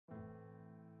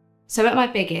So at my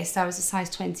biggest, I was a size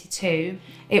 22.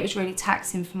 It was really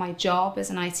taxing for my job as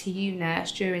an ITU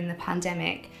nurse during the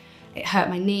pandemic. It hurt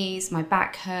my knees, my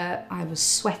back hurt, I was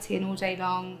sweating all day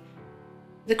long.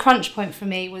 The crunch point for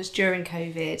me was during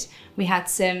COVID. We had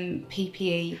some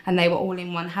PPE and they were all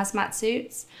in one hazmat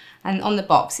suits, and on the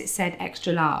box it said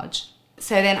extra large.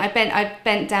 So then I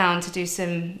bent down to do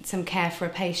some care for a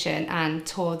patient and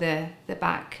tore the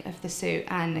back of the suit,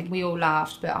 and we all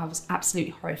laughed, but I was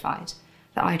absolutely horrified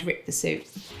that I'd ripped the suit.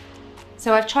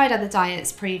 So I've tried other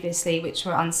diets previously which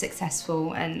were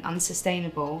unsuccessful and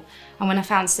unsustainable, and when I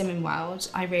found Slimming World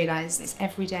I realised it's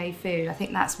everyday food. I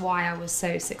think that's why I was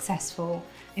so successful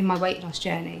in my weight loss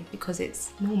journey, because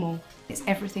it's normal. It's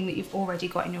everything that you've already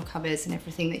got in your cupboards and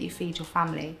everything that you feed your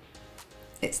family.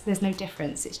 There's no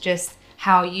difference, it's just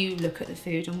how you look at the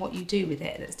food and what you do with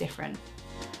it that's different.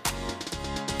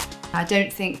 I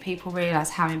don't think people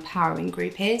realise how empowering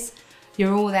group is.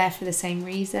 You're all there for the same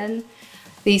reason.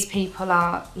 These people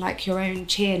are like your own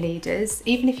cheerleaders,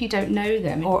 even if you don't know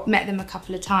them or met them a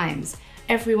couple of times.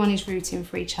 Everyone is rooting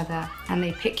for each other, and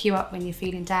they pick you up when you're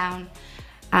feeling down,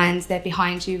 and they're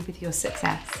behind you with your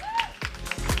success.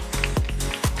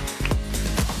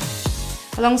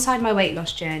 Alongside my weight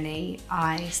loss journey,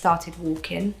 I started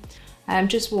walking.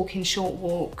 Just walking short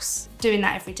walks, doing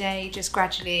that every day, just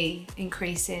gradually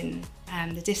increasing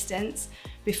the distance.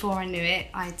 Before I knew it,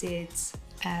 I did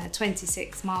a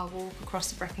 26-mile walk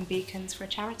across the Brecon Beacons for a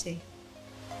charity.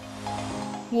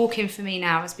 Walking for me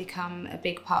now has become a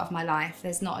big part of my life.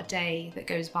 There's not a day that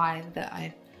goes by that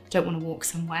I don't want to walk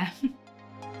somewhere.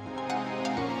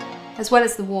 As well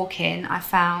as the walking, I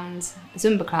found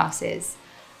Zumba classes,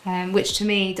 which to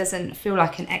me doesn't feel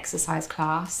like an exercise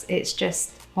class. It's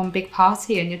just one big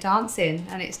party and you're dancing,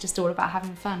 and it's just all about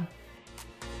having fun.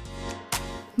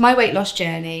 My weight loss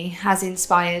journey has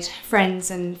inspired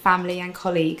friends and family and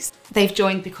colleagues. They've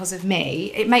joined because of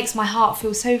me. It makes my heart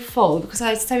feel so full because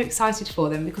I'm so excited for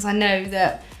them, because I know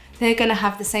that they're going to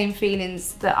have the same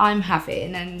feelings that I'm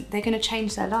having and they're going to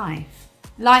change their life.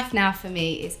 Life now for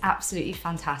me is absolutely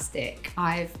fantastic.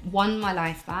 I've won my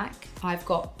life back. I've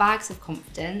got bags of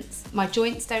confidence. My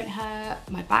joints don't hurt,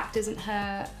 my back doesn't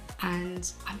hurt,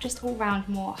 and I'm just all round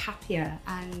more happier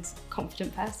and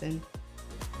confident person.